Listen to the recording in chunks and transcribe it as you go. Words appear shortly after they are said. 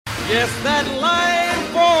Yes, that line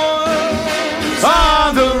falls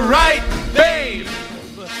On the right, babe.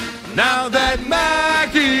 Now that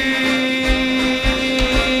Mac is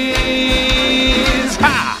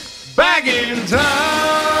back in town.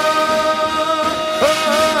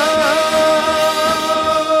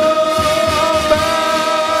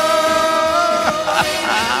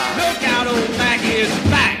 Look out, old Mac is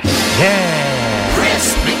back. Yeah.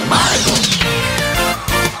 Chris McMichael.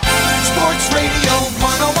 Sports Radio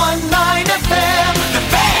 101.9 FM. The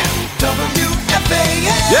Fan.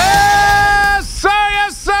 WFAN. Yes, sir,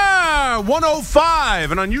 yes, sir.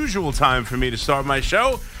 105, an unusual time for me to start my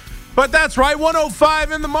show. But that's right,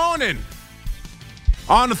 105 in the morning.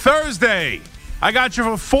 On a Thursday. I got you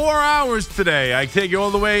for 4 hours today. I take you all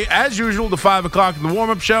the way, as usual, to 5 o'clock in the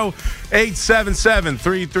warm-up show.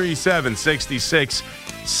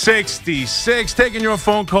 877-337-6666. Taking your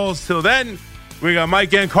phone calls till then. We got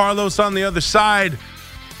Mike and Carlos on the other side.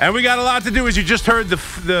 And we got a lot to do, as you just heard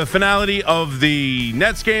the finality of the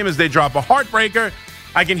Nets game as they drop a heartbreaker.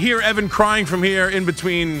 I can hear Evan crying from here in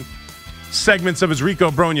between segments of his Rico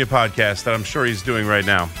Bronya podcast that I'm sure he's doing right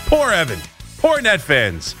now. Poor Evan. Poor Net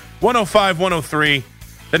fans. 105-103.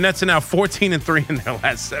 The Nets are now 14-3 in their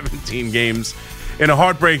last 17 games in a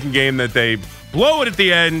heartbreaking game that they blow it at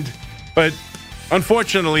the end. But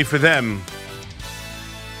unfortunately for them,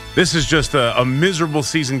 this is just a miserable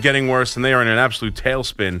season getting worse, and they are in an absolute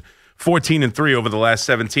tailspin. 14-3 over the last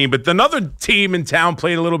 17. But another team in town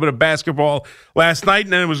played a little bit of basketball last night,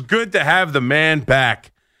 and it was good to have the man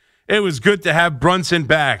back. It was good to have Brunson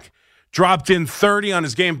back. Dropped in 30 on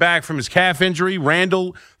his game back from his calf injury.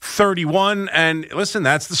 Randle, 31. And listen,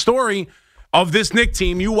 that's the story of this Knicks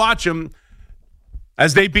team. You watch them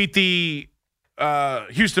as they beat the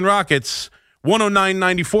Houston Rockets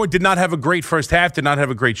 109-94. Did not have a great first half. Did not have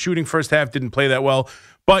a great shooting first half. Didn't play that well.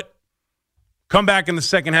 But come back in the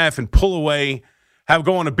second half and pull away.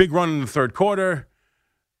 Go on a big run in the third quarter.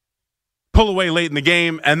 Pull away late in the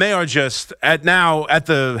game. And they are just at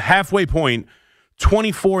the halfway point,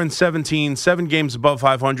 24-17, 7 games above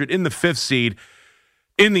 500 in the 5th seed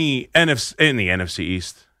in the NFC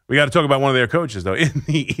East. We got to talk about one of their coaches, though, in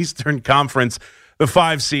the Eastern Conference, the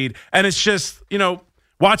 5 seed. And it's just,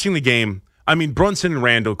 watching the game, I mean, Brunson and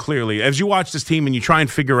Randle, clearly, as you watch this team and you try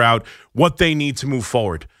and figure out what they need to move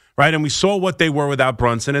forward, right? And we saw what they were without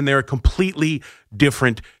Brunson, and they're a completely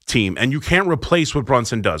different team. And you can't replace what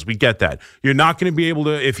Brunson does. We get that. You're not going to be able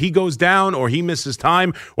to, if he goes down or he misses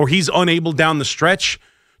time or he's unable down the stretch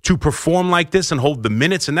to perform like this and hold the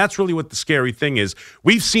minutes. And that's really what the scary thing is.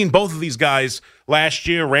 We've seen both of these guys last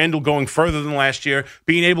year, Randle going further than last year,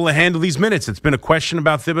 being able to handle these minutes. It's been a question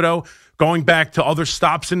about Thibodeau going back to other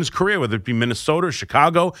stops in his career, whether it be Minnesota or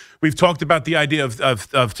Chicago. We've talked about the idea of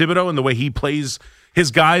Thibodeau and the way he plays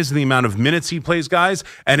his guys and the amount of minutes he plays guys.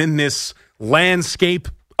 And in this landscape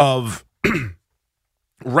of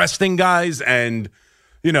resting guys and,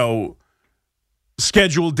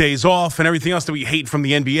 scheduled days off and everything else that we hate, from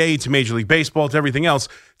the NBA to Major League Baseball to everything else,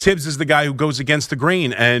 Tibbs is the guy who goes against the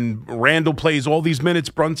grain. And Randle plays all these minutes.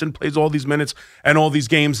 Brunson plays all these minutes and all these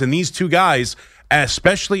games. And these two guys,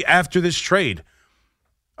 especially after this trade,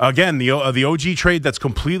 again, the OG trade that's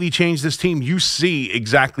completely changed this team, you see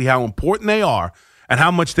exactly how important they are and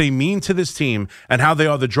how much they mean to this team and how they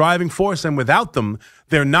are the driving force. And without them,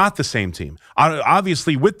 they're not the same team.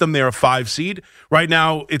 Obviously, with them, they're a 5 seed. Right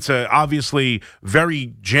now, it's a obviously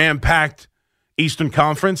very jam-packed Eastern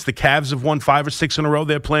Conference. The Cavs have won 5 or 6 in a row.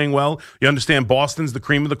 They're playing well. You understand Boston's the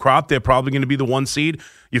cream of the crop. They're probably going to be the 1 seed.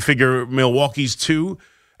 You figure Milwaukee's 2,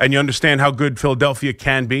 and you understand how good Philadelphia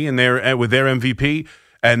can be, and they're with their MVP,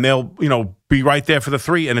 and they'll be right there for the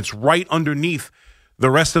 3, and it's right underneath the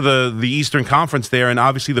rest of the Eastern Conference there. And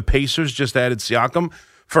obviously the Pacers just added Siakam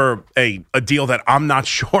for a deal that I'm not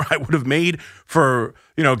sure I would have made for,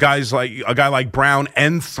 guys like a guy like Brown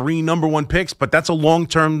and 3 number 1 picks, but that's a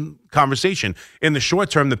long-term conversation. In the short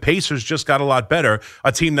term, the Pacers just got a lot better.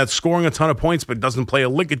 A team that's scoring a ton of points but doesn't play a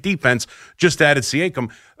lick of defense just added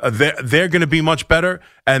Siakam. They're going to be much better,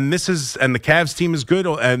 and the Cavs team is good,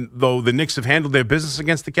 and though the Knicks have handled their business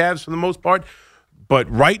against the Cavs for the most part. But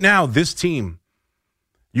right now, this team,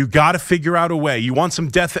 you got to figure out a way. You want some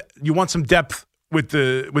depth. You want some depth with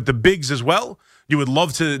the bigs as well. You would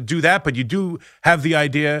love to do that, but you do have the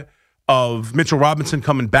idea of Mitchell Robinson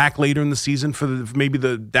coming back later in the season for maybe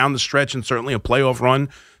the down the stretch and certainly a playoff run.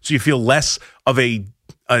 So you feel less of an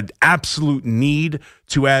absolute need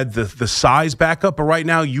to add the size back up. But right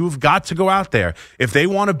now, you've got to go out there if they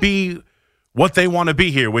want to be what they want to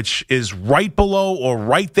be here, which is right below or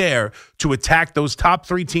right there to attack those top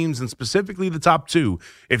 3 teams and specifically the top 2.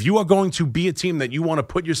 If you are going to be a team that you want to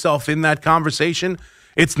put yourself in that conversation,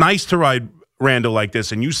 it's nice to ride Randle like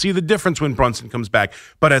this, and you see the difference when Brunson comes back.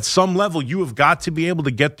 But at some level, you have got to be able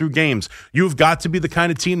to get through games. You have got to be the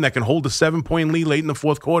kind of team that can hold a 7-point lead late in the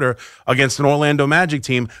fourth quarter against an Orlando Magic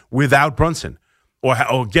team without Brunson.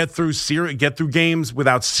 Or get through games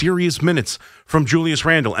without serious minutes from Julius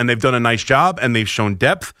Randle. And they've done a nice job, and they've shown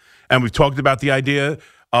depth. And we've talked about the idea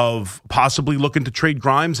of possibly looking to trade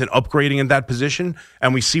Grimes and upgrading in that position.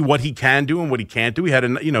 And we see what he can do and what he can't do. He had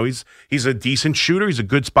he's a decent shooter. He's a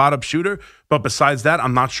good spot-up shooter. But besides that,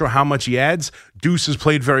 I'm not sure how much he adds. Deuce has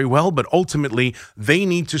played very well, but ultimately they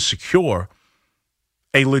need to secure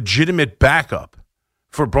a legitimate backup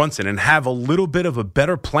for Brunson and have a little bit of a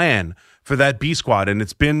better plan for that B squad. And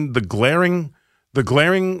it's been the glaring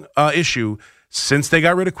issue since they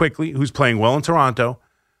got rid of Quickly, who's playing well in Toronto,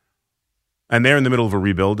 and they're in the middle of a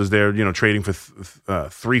rebuild as they're trading for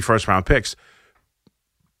 3 first-round picks.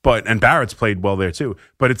 And Barrett's played well there too.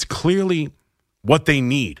 But it's clearly what they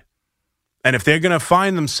need. And if they're going to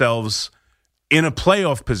find themselves in a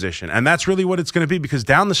playoff position, and that's really what it's going to be, because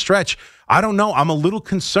down the stretch, I don't know. I'm a little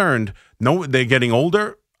concerned. No, they're getting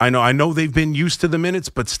older. I know they've been used to the minutes,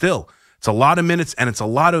 but still, it's a lot of minutes, and it's a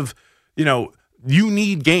lot of, you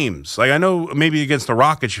need games. Like, I know maybe against the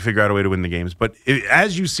Rockets you figure out a way to win the games, but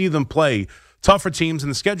as you see them play tougher teams,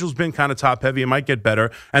 and the schedule's been kind of top-heavy, it might get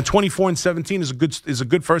better, and 24-17 is a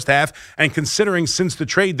good first half, and considering since the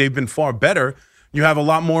trade they've been far better, you have a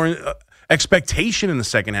lot more expectation in the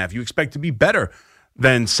second half. You expect to be better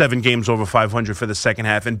than 7 games over 500 for the second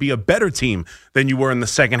half and be a better team than you were in the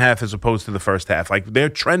second half as opposed to the first half. Like, they're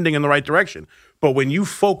trending in the right direction. But when you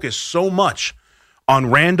focus so much on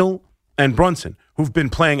Randle and Brunson, who've been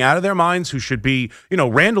playing out of their minds, who should be,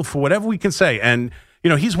 Randle for whatever we can say. And,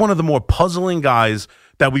 he's one of the more puzzling guys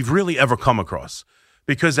that we've really ever come across.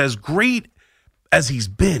 Because as great as he's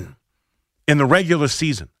been in the regular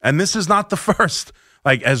season, and this is not the first,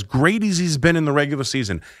 like, as great as he's been in the regular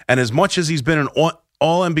season, and as much as he's been an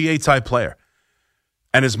all-NBA type player,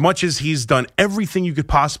 and as much as he's done everything you could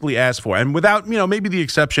possibly ask for, and without, maybe the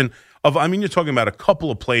exception of, you're talking about a couple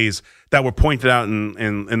of plays that were pointed out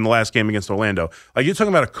in the last game against Orlando. Like, you're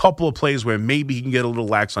talking about a couple of plays where maybe he can get a little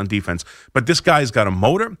lax on defense. But this guy's got a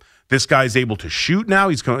motor. This guy's able to shoot now.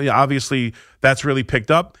 Obviously, that's really picked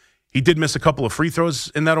up. He did miss a couple of free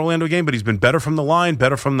throws in that Orlando game, but he's been better from the line,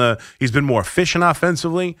 he's been more efficient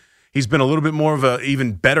offensively. He's been a little bit more of an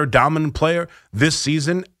even better dominant player this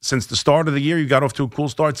season. Since the start of the year, he got off to a cool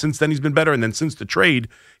start. Since then, he's been better. And then since the trade,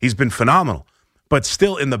 he's been phenomenal. But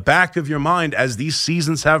still, in the back of your mind, as these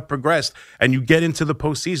seasons have progressed and you get into the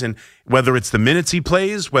postseason, whether it's the minutes he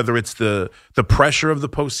plays, whether it's the pressure of the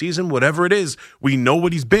postseason, whatever it is, we know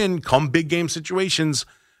what he's been come big game situations,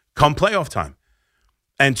 come playoff time.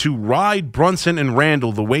 And to ride Brunson and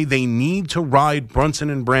Randle the way they need to ride Brunson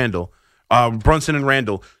and Randle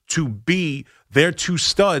to be their 2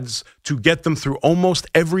 studs to get them through almost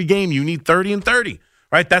every game, you need 30 and 30.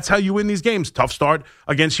 Right? That's how you win these games. Tough start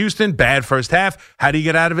against Houston, bad first half. How do you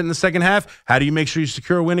get out of it in the second half? How do you make sure you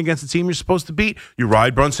secure a win against the team you're supposed to beat? You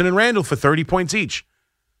ride Brunson and Randle for 30 points each.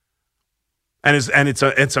 And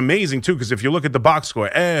it's amazing, too, because if you look at the box score,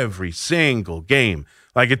 every single game,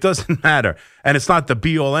 like, it doesn't matter. And it's not the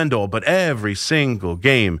be-all, end-all, but every single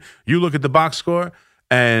game, you look at the box score,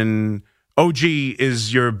 and OG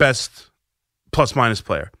is your best plus-minus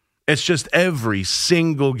player. It's just every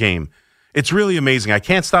single game. It's really amazing. I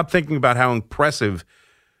can't stop thinking about how impressive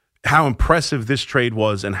this trade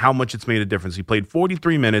was and how much it's made a difference. He played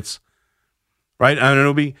 43 minutes, right?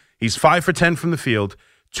 Anunoby, he's 5 for 10 from the field,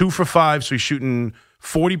 2 for 5, so he's shooting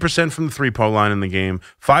 40% from the three-point line in the game,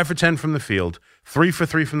 5 for 10 from the field, 3 for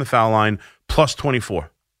 3 from the foul line, plus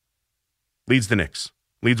 24. Leads the Knicks.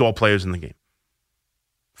 Leads all players in the game.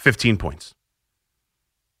 15 points.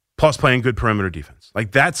 Plus playing good perimeter defense.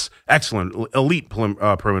 Like, that's excellent, elite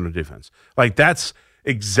perimeter defense. Like, that's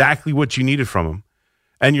exactly what you needed from him.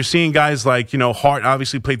 And you're seeing guys like, Hart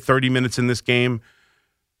obviously played 30 minutes in this game,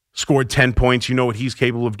 scored 10 points. You know what he's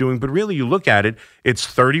capable of doing. But really, you look at it, it's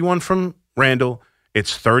 31 from Randle,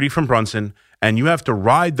 it's 30 from Brunson, and you have to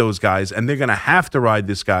ride those guys, and they're going to have to ride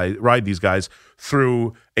these guys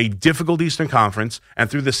through a difficult Eastern Conference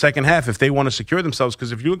and through the second half if they want to secure themselves.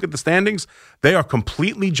 Because if you look at the standings, they are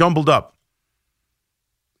completely jumbled up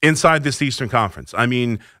inside this Eastern Conference.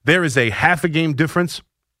 There is a half a game difference,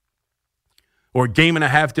 or game and a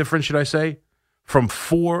half difference, should I say, from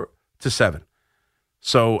 4 to 7.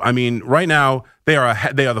 So, right now, they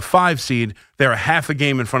are the 5 seed. They're a half a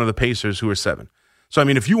game in front of the Pacers, who are 7. So, I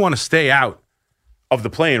mean, if you want to stay out of the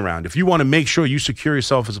playing round, if you want to make sure you secure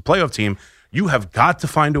yourself as a playoff team, you have got to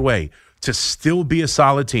find a way to still be a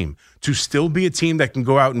solid team, to still be a team that can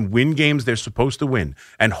go out and win games they're supposed to win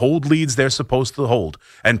and hold leads they're supposed to hold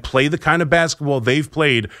and play the kind of basketball they've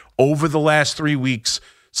played over the last 3 weeks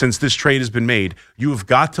since this trade has been made. You have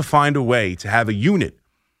got to find a way to have a unit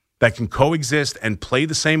that can coexist and play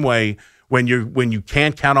the same way when you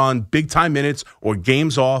can't count on big-time minutes or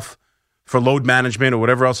games off for load management or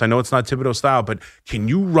whatever else. I know it's not Thibodeau style, but can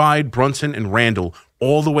you ride Brunson and Randle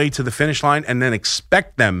all the way to the finish line and then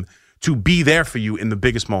expect them to be there for you in the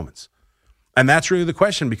biggest moments? And that's really the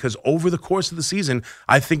question, because over the course of the season,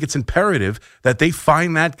 I think it's imperative that they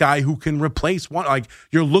find that guy who can replace one. Like,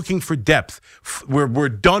 you're looking for depth. We're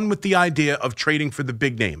done with the idea of trading for the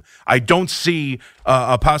big name. I don't see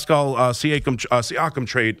a Pascal Siakam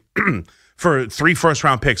trade for 3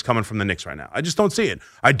 first-round picks coming from the Knicks right now. I just don't see it.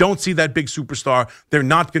 I don't see that big superstar. They're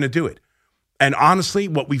not going to do it. And honestly,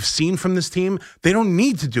 what we've seen from this team, they don't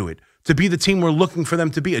need to do it to be the team we're looking for them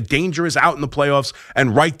to be, a dangerous out in the playoffs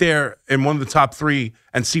and right there in one of the top 3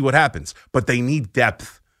 and see what happens. But they need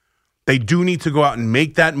depth. They do need to go out and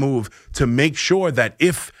make that move to make sure that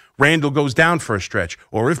if Randle goes down for a stretch,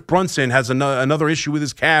 or if Brunson has another issue with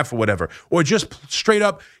his calf or whatever, or just straight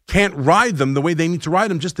up can't ride them the way they need to ride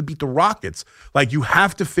them just to beat the Rockets, like, you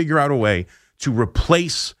have to figure out a way to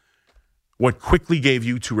replace what Quickly gave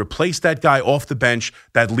you, to replace that guy off the bench,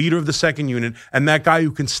 that leader of the second unit, and that guy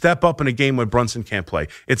who can step up in a game where Brunson can't play.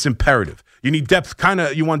 It's imperative. You need depth,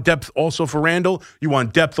 you want depth also for Randle. You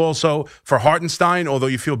want depth also for Hartenstein, although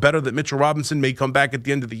you feel better that Mitchell Robinson may come back at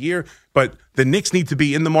the end of the year. But the Knicks need to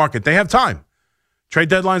be in the market. They have time. Trade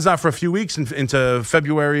deadline's not for a few weeks into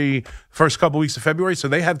February, first couple weeks of February, so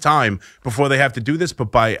they have time before they have to do this.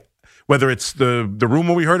 But by whether it's the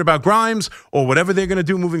rumor we heard about Grimes or whatever they're going to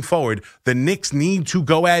do moving forward, the Knicks need to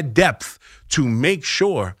go add depth to make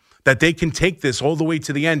sure that they can take this all the way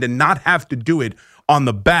to the end and not have to do it on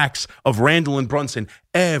the backs of Randle and Brunson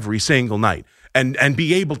every single night. And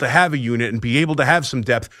be able to have a unit and be able to have some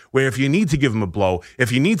depth where if you need to give them a blow,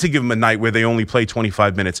 if you need to give them a night where they only play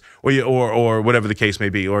 25 minutes or whatever the case may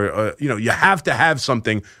be, or you have to have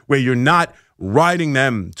something where you're not riding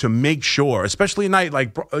them to make sure, especially a night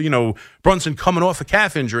like, Brunson coming off a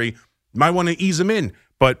calf injury, you might want to ease him in,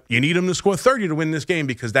 but you need him to score 30 to win this game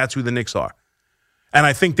because that's who the Knicks are. And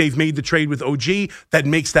I think they've made the trade with OG that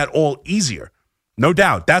makes that all easier. No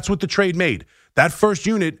doubt. That's what the trade made. That first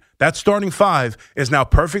unit, that starting 5, is now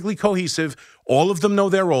perfectly cohesive. All of them know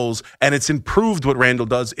their roles, and it's improved what Randle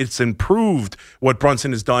does. It's improved what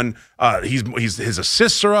Brunson has done. His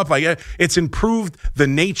assists are up. It's improved the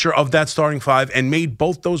nature of that starting 5 and made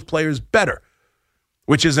both those players better,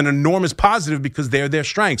 which is an enormous positive because they're their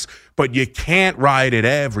strengths. But you can't ride it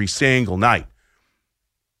every single night.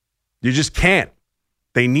 You just can't.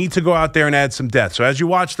 They need to go out there and add some depth. So as you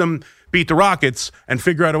watch them beat the Rockets and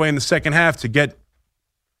figure out a way in the second half to get,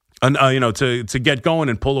 to get going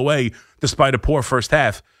and pull away despite a poor first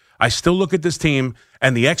half, I still look at this team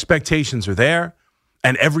and the expectations are there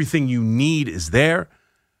and everything you need is there,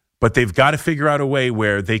 but they've got to figure out a way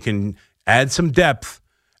where they can add some depth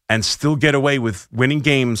and still get away with winning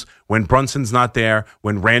games when Brunson's not there,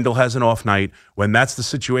 when Randle has an off night. When that's the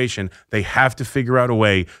situation, they have to figure out a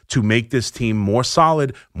way to make this team more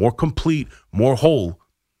solid, more complete, more whole.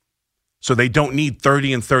 So they don't need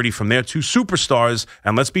 30 and 30 from their 2 superstars.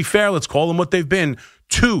 And let's be fair, let's call them what they've been,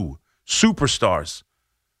 2 superstars.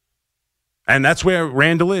 And that's where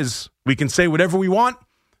Randle is. We can say whatever we want.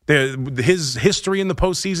 His history in the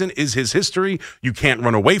postseason is his history. You can't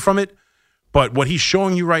run away from it. But what he's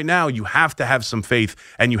showing you right now, you have to have some faith,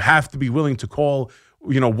 and you have to be willing to call,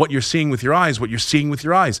 what you're seeing with your eyes, what you're seeing with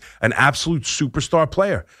your eyes. An absolute superstar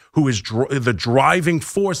player who is the driving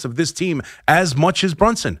force of this team as much as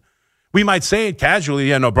Brunson. We might say it casually,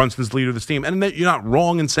 Brunson's the leader of this team, and you're not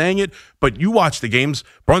wrong in saying it, but you watch the games.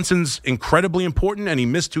 Brunson's incredibly important, and he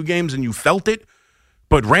missed 2 games, and you felt it.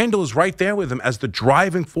 But Randle is right there with him as the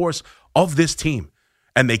driving force of this team.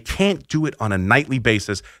 And they can't do it on a nightly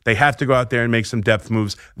basis. They have to go out there and make some depth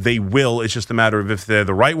moves. They will. It's just a matter of if they're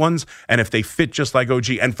the right ones and if they fit just like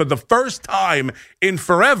OG. And for the first time in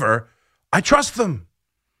forever, I trust them.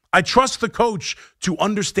 I trust the coach to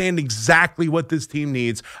understand exactly what this team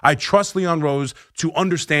needs. I trust Leon Rose to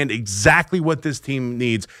understand exactly what this team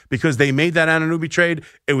needs because they made that Anunoby trade.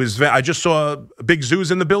 I just saw Big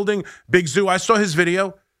Zoo's in the building. Big Zoo, I saw his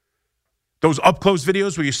video. Those up-close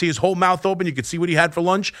videos where you see his whole mouth open, you could see what he had for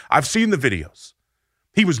lunch. I've seen the videos.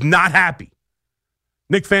 He was not happy.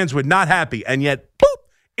 Knicks fans were not happy. And yet, boop,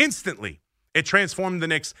 instantly, It transformed the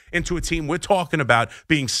Knicks into a team we're talking about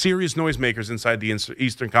being serious noisemakers inside the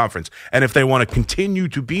Eastern Conference. And if they want to continue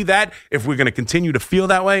to be that, if we're going to continue to feel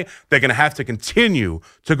that way, they're going to have to continue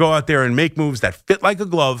to go out there and make moves that fit like a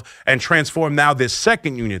glove and transform now this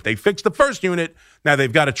second unit. They fixed the first unit. Now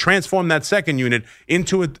they've got to transform that second unit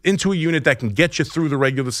into a unit that can get you through the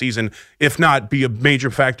regular season, if not be a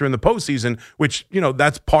major factor in the postseason, which,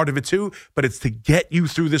 that's part of it too. But it's to get you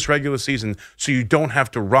through this regular season so you don't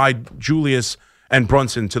have to ride Julius and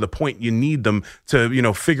Brunson to the point you need them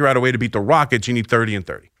to, figure out a way to beat the Rockets. You need 30 and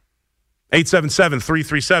 30.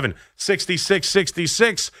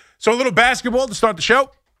 877-337-6666. So a little basketball to start the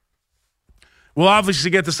show. We'll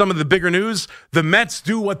obviously get to some of the bigger news. The Mets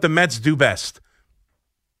do what the Mets do best.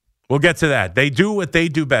 We'll get to that. They do what they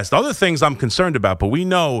do best. Other things I'm concerned about, but we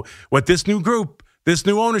know what this new group, this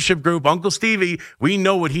new ownership group, Uncle Stevie, we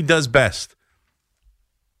know what he does best.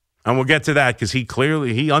 And we'll get to that because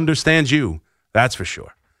he understands you. That's for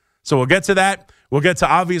sure. So we'll get to that. We'll get to,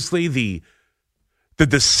 obviously, the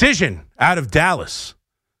decision out of Dallas,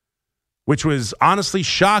 which was honestly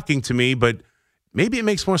shocking to me, but maybe it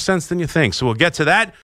makes more sense than you think. So we'll get to that.